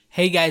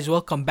Hey guys,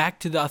 welcome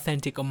back to the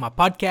Authentic Ummah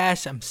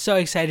podcast. I'm so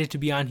excited to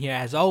be on here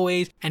as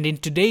always. And in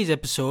today's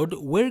episode,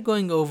 we're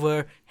going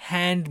over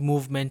hand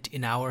movement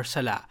in our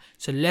Salah.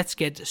 So let's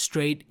get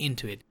straight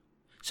into it.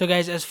 So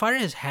guys, as far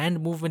as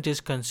hand movement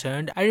is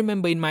concerned, I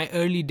remember in my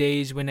early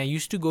days when I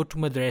used to go to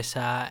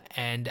madrasa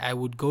and I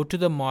would go to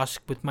the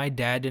mosque with my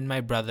dad and my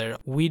brother,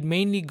 we'd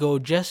mainly go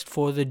just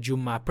for the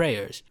Jummah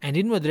prayers. And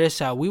in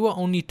madrasa, we were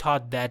only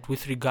taught that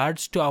with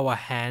regards to our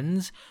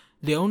hands,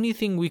 the only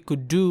thing we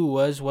could do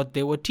was what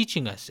they were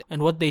teaching us.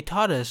 And what they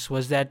taught us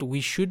was that we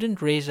shouldn't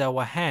raise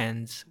our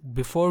hands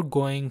before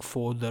going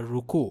for the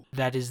ruku,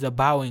 that is the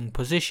bowing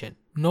position.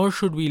 Nor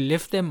should we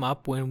lift them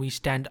up when we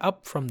stand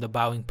up from the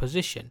bowing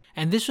position.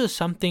 And this was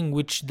something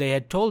which they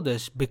had told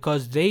us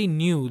because they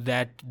knew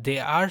that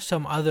there are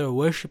some other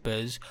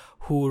worshippers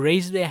who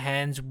raise their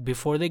hands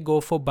before they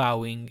go for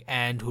bowing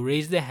and who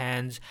raise their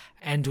hands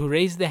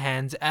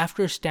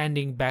after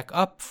standing back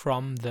up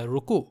from the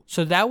ruku.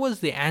 So that was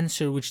the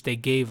answer which they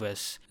gave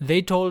us.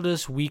 They told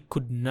us we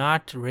could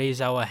not raise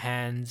our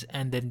hands,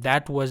 and then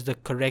that was the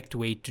correct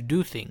way to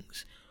do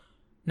things.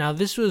 Now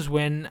this was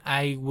when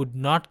I would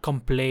not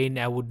complain,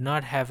 I would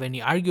not have any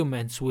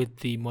arguments with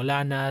the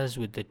Maulanas,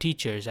 with the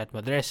teachers at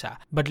madrasa.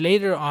 But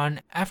later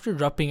on, after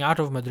dropping out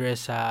of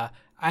madrasa,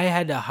 I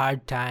had a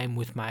hard time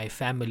with my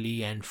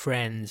family and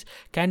friends,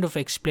 kind of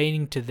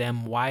explaining to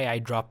them why I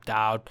dropped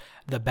out,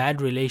 the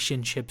bad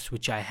relationships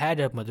which I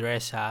had at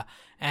madrasa,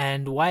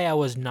 and why I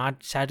was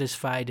not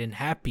satisfied and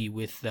happy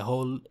with the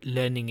whole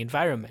learning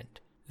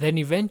environment. Then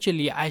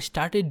eventually I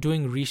started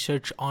doing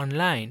research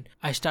online.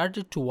 I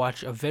started to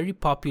watch a very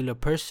popular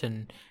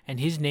person and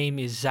his name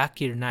is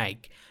Zakir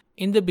Naik.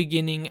 In the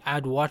beginning,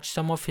 I'd watch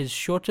some of his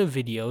shorter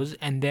videos,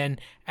 and then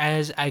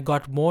as I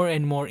got more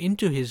and more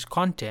into his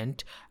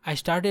content, I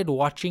started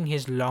watching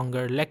his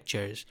longer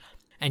lectures.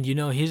 And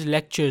his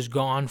lectures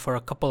go on for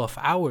a couple of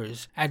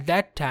hours. At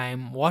that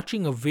time,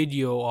 watching a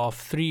video of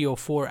 3 or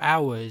 4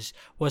 hours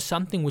was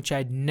something which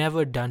I'd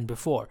never done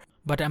before.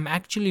 But I'm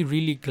actually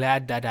really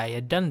glad that I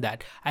had done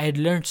that. I had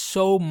learned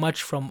so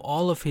much from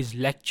all of his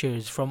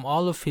lectures, from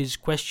all of his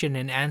question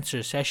and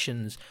answer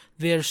sessions.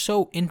 They are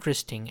so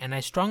interesting, and I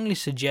strongly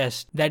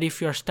suggest that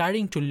if you're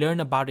starting to learn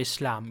about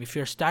Islam, if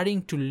you're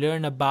starting to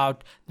learn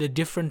about the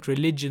different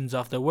religions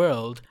of the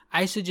world,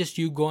 I suggest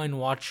you go and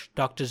watch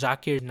Dr.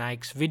 Zakir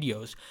Naik's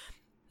videos.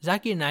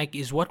 Zakir Naik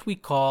is what we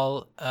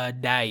call a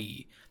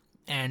da'i.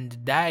 And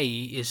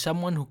da'i is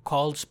someone who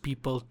calls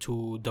people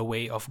to the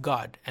way of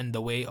God and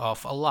the way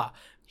of Allah.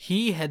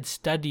 He had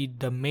studied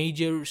the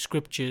major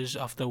scriptures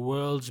of the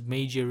world's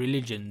major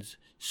religions.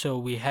 So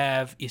we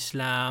have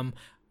Islam,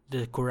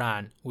 the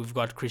Quran, we've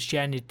got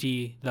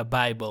Christianity, the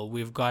Bible,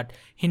 we've got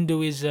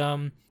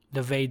Hinduism,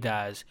 the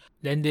Vedas,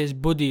 then there's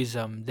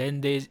Buddhism,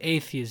 then there's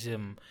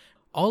atheism.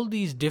 All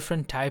these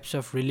different types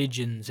of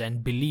religions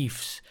and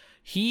beliefs.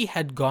 He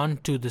had gone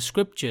to the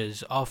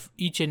scriptures of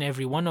each and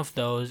every one of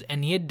those,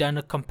 and he had done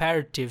a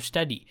comparative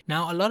study.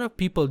 Now, a lot of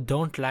people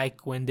don't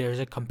like when there's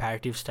a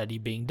comparative study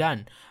being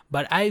done,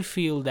 but I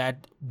feel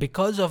that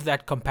because of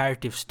that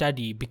comparative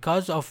study,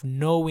 because of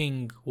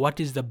knowing what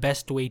is the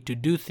best way to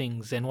do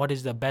things and what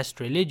is the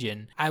best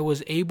religion, I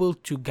was able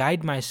to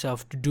guide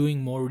myself to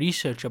doing more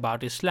research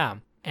about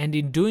Islam. And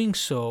in doing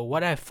so,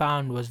 what I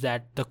found was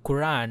that the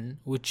Quran,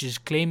 which is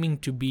claiming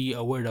to be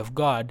a word of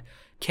God,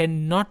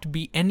 cannot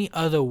be any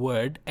other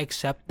word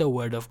except the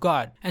word of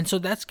God. And so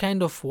that's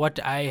kind of what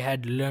I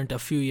had learned a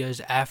few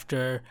years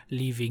after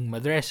leaving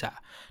madrasa.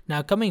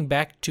 Now coming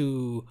back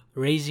to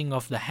raising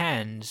of the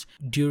hands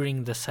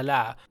during the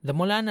salah, the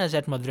Maulanas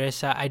at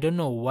madrasa, I don't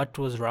know what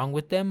was wrong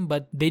with them,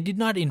 but they did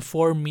not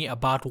inform me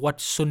about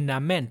what sunnah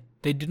meant.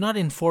 They did not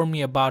inform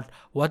me about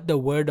what the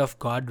word of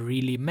God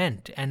really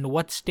meant and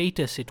what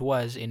status it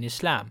was in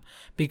Islam,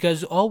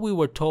 because all we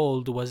were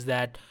told was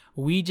that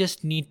we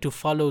just need to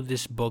follow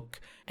this book,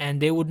 and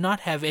they would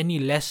not have any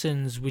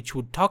lessons which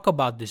would talk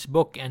about this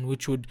book and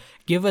which would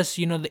give us,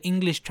 the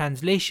English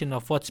translation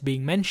of what's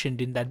being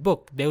mentioned in that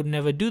book. They would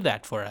never do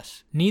that for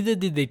us. Neither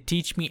did they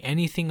teach me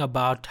anything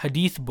about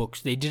hadith books.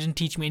 They didn't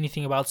teach me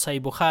anything about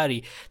Sahih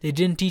Bukhari. They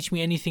didn't teach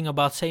me anything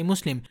about Sahih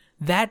Muslim.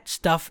 That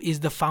stuff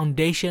is the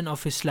foundation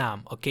of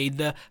Islam, okay?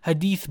 The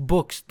hadith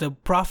books, the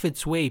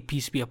Prophet's way,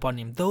 peace be upon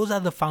him, those are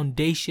the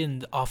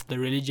foundations of the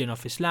religion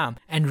of Islam.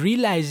 And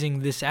realizing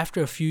this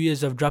after a few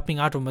years of dropping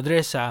out of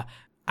madrasa,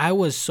 I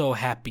was so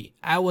happy.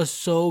 I was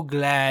so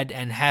glad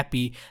and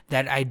happy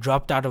that I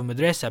dropped out of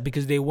madrasa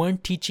because they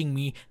weren't teaching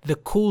me the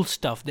cool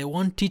stuff. They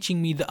weren't teaching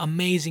me the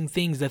amazing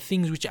things, the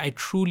things which I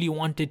truly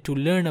wanted to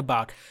learn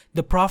about.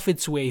 The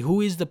Prophet's way,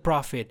 who is the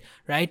Prophet,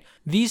 right?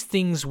 These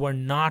things were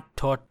not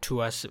taught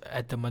to us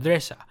at the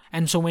madrasa.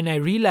 And so when I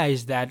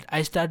realized that,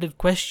 I started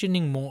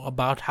questioning more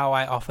about how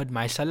I offered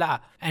my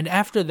salah. And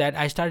after that,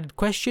 I started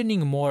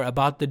questioning more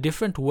about the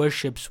different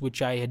worships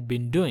which I had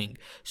been doing.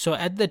 So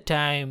at the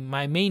time,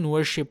 my main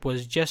worship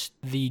was just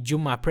the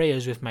Jummah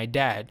prayers with my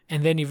dad.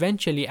 And then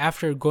eventually,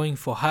 after going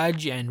for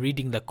Hajj and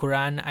reading the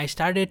Quran, I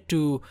started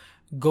to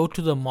go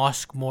to the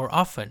mosque more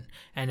often.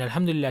 And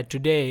alhamdulillah,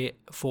 today,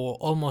 for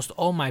almost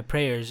all my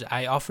prayers,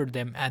 I offer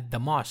them at the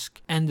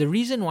mosque. And the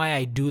reason why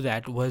I do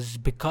that was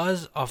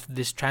because of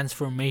this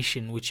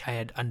transformation which I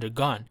had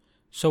undergone.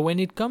 So when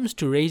it comes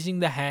to raising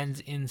the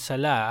hands in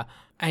Salah,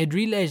 I had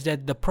realized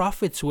that the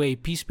Prophet's way,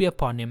 peace be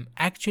upon him,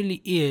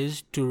 actually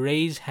is to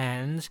raise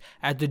hands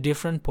at the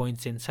different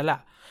points in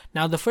Salah.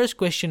 Now the first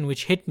question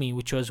which hit me,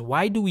 which was,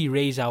 why do we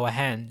raise our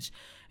hands?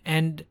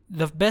 And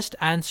the best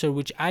answer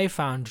which I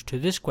found to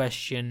this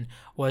question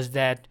was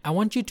that I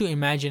want you to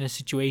imagine a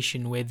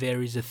situation where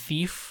there is a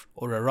thief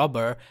or a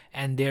robber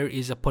and there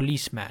is a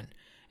policeman.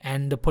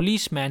 And the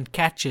policeman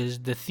catches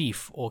the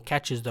thief or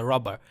catches the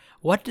robber.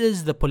 What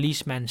does the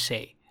policeman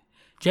say?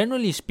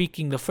 Generally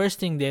speaking, the first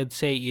thing they would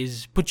say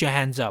is, put your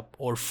hands up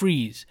or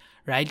freeze,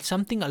 right?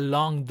 Something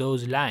along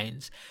those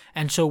lines.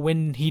 And so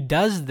when he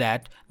does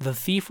that, the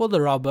thief or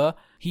the robber,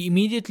 he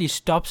immediately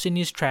stops in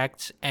his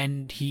tracks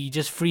and he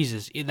just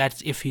freezes.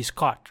 That's if he's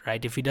caught,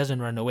 right? If he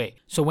doesn't run away.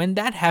 So when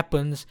that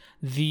happens,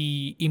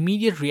 the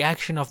immediate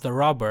reaction of the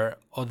robber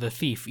or the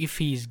thief, if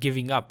he's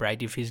giving up,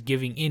 right? If he's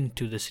giving in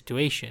to the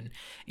situation,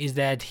 is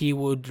that he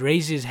would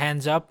raise his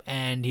hands up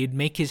and he'd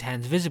make his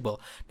hands visible.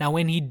 Now,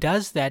 when he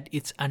does that,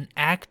 it's an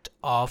act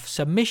of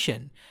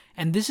submission.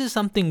 And this is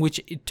something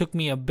which it took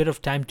me a bit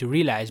of time to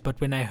realize, but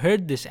when I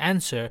heard this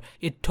answer,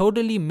 it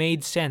totally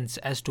made sense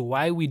as to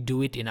why we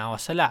do it in our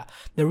Salah.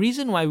 The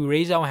reason why we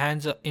raise our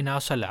hands in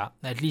our Salah,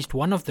 at least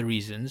one of the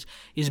reasons,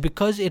 is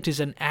because it is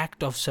an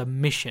act of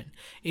submission.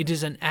 It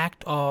is an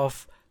act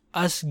of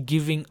us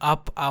giving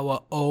up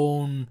our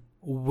own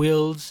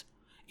wills.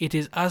 It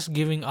is us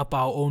giving up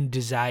our own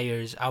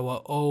desires,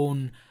 our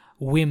own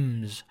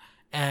whims,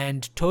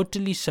 and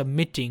totally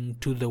submitting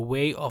to the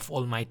way of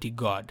Almighty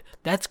God.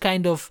 That's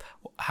kind of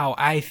how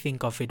I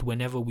think of it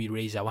whenever we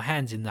raise our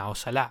hands in our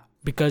Salah.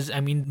 Because,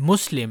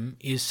 Muslim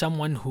is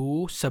someone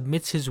who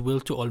submits his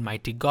will to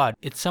Almighty God.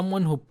 It's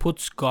someone who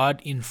puts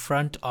God in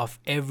front of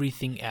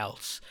everything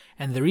else.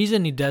 And the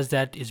reason he does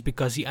that is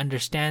because he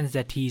understands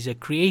that he is a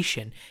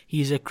creation. He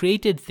is a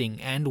created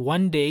thing. And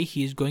one day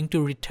he is going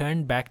to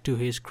return back to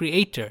his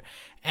Creator.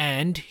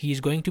 And he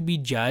is going to be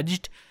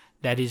judged,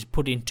 that is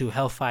put into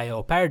hellfire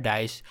or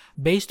paradise,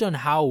 based on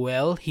how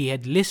well he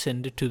had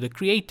listened to the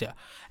Creator.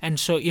 And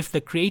so if the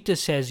Creator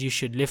says you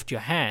should lift your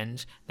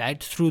hands,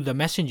 that through the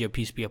messenger,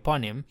 peace be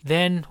upon him,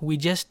 then we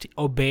just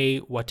obey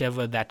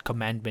whatever that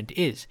commandment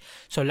is.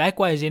 So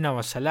likewise in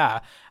our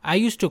Salah, I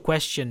used to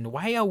question,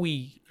 why are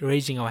we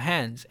raising our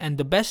hands? And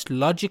the best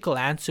logical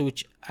answer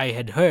which I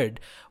had heard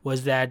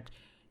was that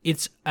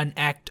it's an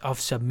act of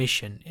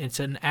submission. It's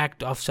an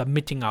act of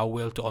submitting our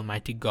will to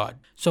Almighty God.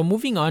 So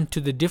moving on to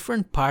the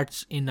different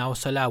parts in our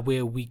Salah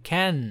where we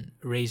can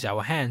raise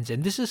our hands.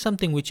 And this is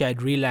something which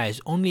I'd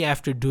realized only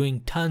after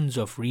doing tons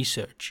of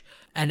research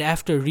and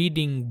after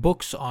reading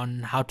books on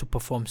how to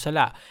perform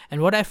Salah.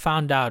 And what I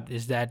found out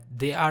is that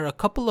there are a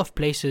couple of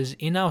places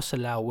in our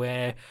Salah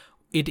where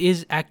it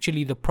is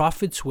actually the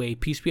Prophet's way,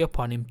 peace be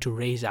upon him, to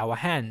raise our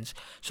hands.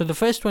 So the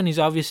first one is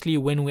obviously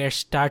when we're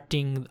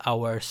starting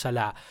our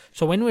Salah.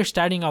 So when we're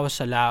starting our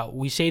Salah,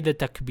 we say the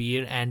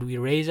takbir and we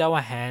raise our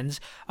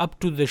hands up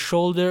to the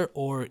shoulder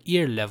or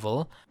ear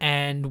level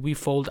and we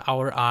fold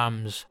our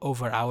arms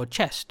over our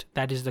chest.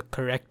 That is the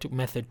correct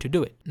method to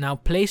do it. Now,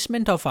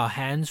 placement of our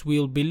hands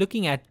we'll be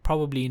looking at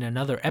probably in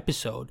another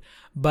episode.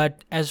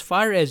 But as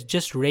far as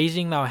just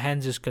raising our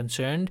hands is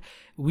concerned,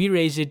 we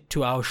raise it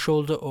to our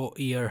shoulder or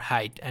ear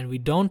height and we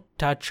don't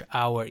touch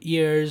our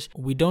ears,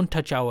 we don't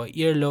touch our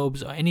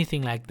earlobes or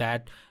anything like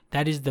that.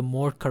 That is the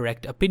more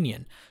correct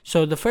opinion.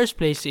 So the first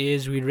place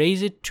is we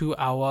raise it to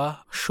our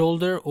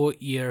shoulder or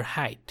ear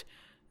height.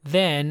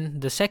 Then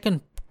the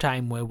second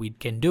time where we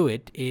can do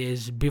it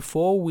is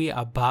before we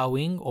are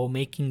bowing or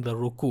making the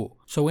ruku.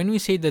 So when we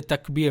say the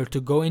takbir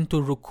to go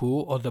into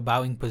ruku or the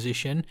bowing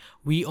position,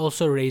 we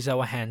also raise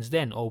our hands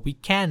then, or we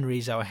can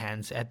raise our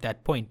hands at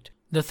that point.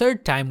 The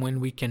third time when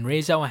we can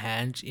raise our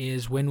hands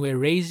is when we're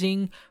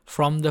raising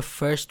from the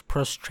first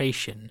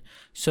prostration.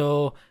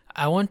 So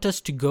I want us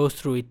to go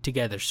through it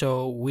together.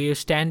 So we're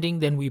standing,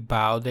 then we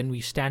bow, then we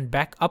stand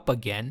back up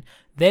again,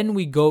 then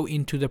we go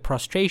into the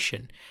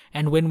prostration.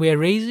 And when we're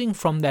raising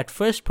from that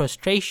first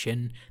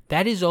prostration,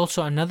 that is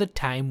also another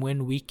time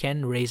when we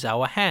can raise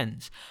our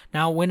hands.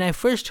 Now, when I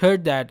first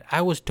heard that,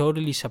 I was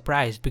totally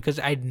surprised because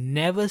I'd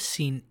never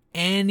seen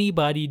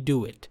anybody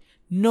do it.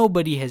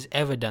 Nobody has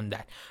ever done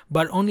that.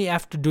 But only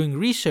after doing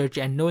research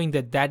and knowing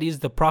that that is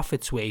the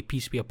Prophet's way,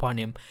 peace be upon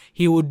him,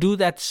 he would do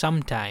that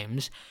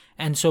sometimes.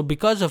 And so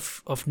because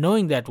of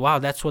knowing that, wow,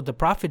 that's what the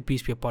Prophet,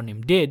 peace be upon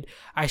him, did,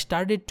 I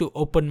started to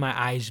open my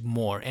eyes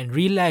more and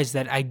realize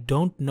that I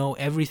don't know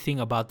everything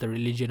about the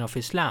religion of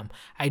Islam.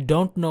 I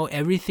don't know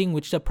everything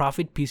which the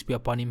Prophet, peace be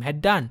upon him, had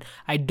done.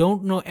 I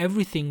don't know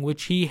everything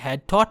which he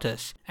had taught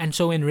us. And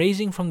so in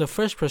raising from the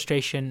first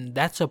prostration,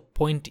 that's a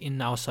point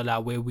in our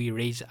Salah where we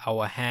raise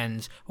our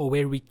hands, or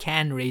where we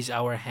can raise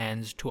our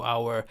hands to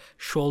our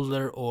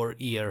shoulder or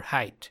ear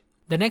height.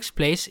 The next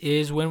place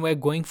is when we're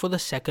going for the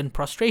second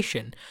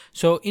prostration.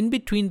 So in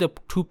between the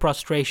two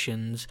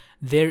prostrations,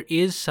 there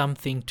is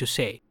something to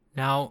say.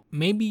 Now,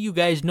 maybe you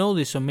guys know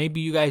this or maybe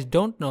you guys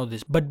don't know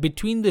this, but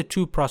between the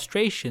two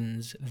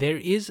prostrations, there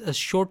is a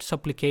short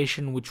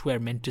supplication which we're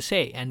meant to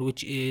say and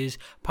which is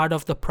part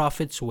of the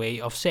Prophet's way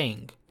of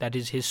saying. That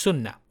is his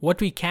sunnah.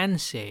 What we can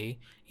say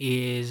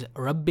is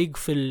Rabbig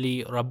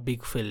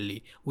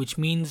Filli, which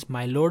means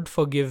my Lord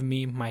forgive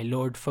me, my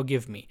Lord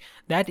forgive me.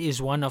 That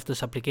is one of the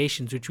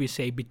supplications which we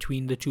say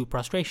between the two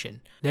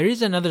prostration. There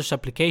is another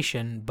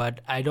supplication, but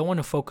I don't want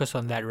to focus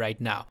on that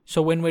right now.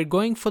 So when we're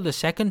going for the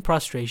second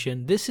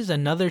prostration, this is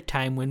another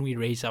time when we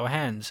raise our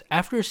hands.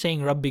 After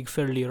saying Rabbig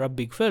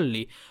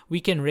Filli,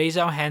 we can raise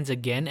our hands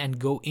again and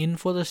go in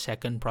for the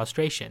second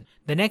prostration.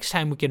 The next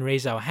time we can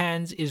raise our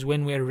hands is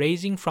when we're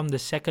raising from the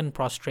second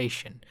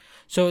prostration.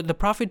 So the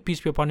Prophet, peace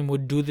be upon him,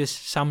 would do this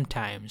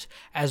sometimes,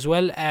 as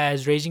well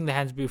as raising the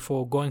hands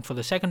before going for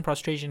the second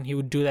prostration. He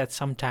would do that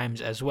sometimes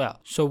as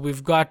well. So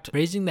we've got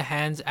raising the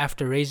hands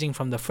after raising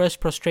from the first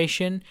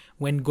prostration,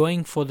 when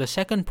going for the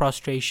second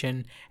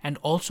prostration, and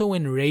also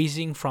when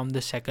raising from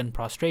the second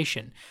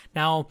prostration.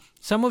 Now,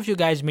 some of you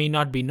guys may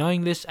not be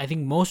knowing this. I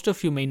think most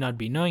of you may not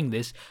be knowing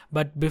this,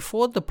 but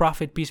before the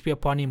Prophet, peace be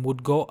upon him,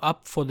 would go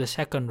up for the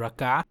second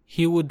rak'ah,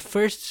 he would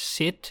first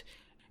sit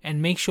and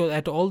make sure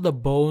that all the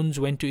bones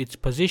went to its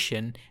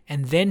position,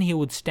 and then he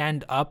would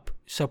stand up,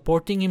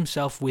 supporting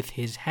himself with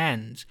his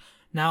hands.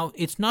 Now,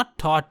 it's not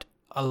taught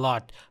a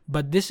lot,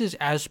 but this is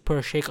as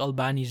per Sheikh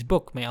Albani's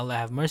book, may Allah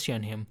have mercy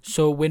on him.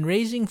 So when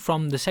raising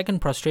from the second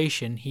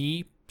prostration,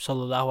 he,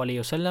 sallallahu alaihi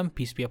wasallam,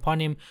 peace be upon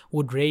him,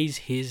 would raise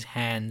his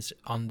hands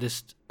on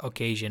this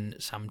occasion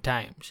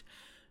sometimes.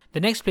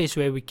 The next place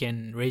where we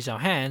can raise our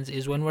hands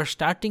is when we're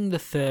starting the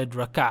third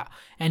rak'ah,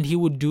 and he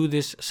would do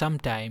this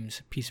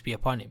sometimes, peace be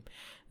upon him.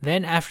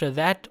 Then after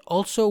that,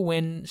 also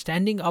when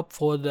standing up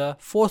for the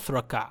fourth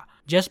rak'ah,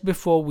 just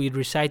before we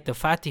recite the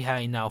Fatiha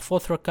in our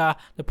fourth rak'ah,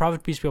 the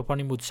Prophet, peace be upon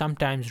him, would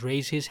sometimes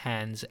raise his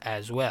hands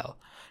as well.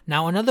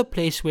 Now, another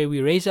place where we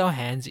raise our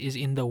hands is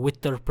in the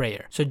witr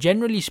prayer. So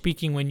generally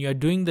speaking, when you're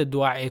doing the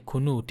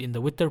dua-e-kunut in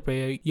the witr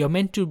prayer, you're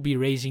meant to be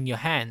raising your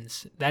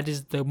hands. That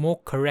is the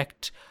more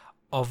correct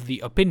of the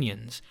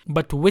opinions.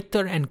 But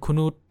witr and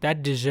kunut,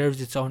 that deserves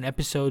its own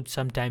episode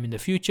sometime in the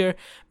future.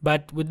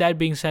 But with that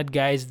being said,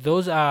 guys,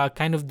 those are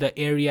kind of the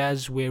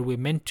areas where we're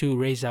meant to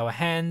raise our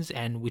hands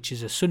and which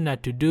is a sunnah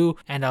to do.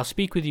 And I'll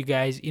speak with you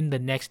guys in the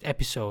next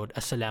episode.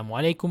 Assalamu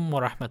alaikum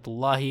wa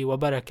rahmatullahi wa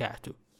barakatuh.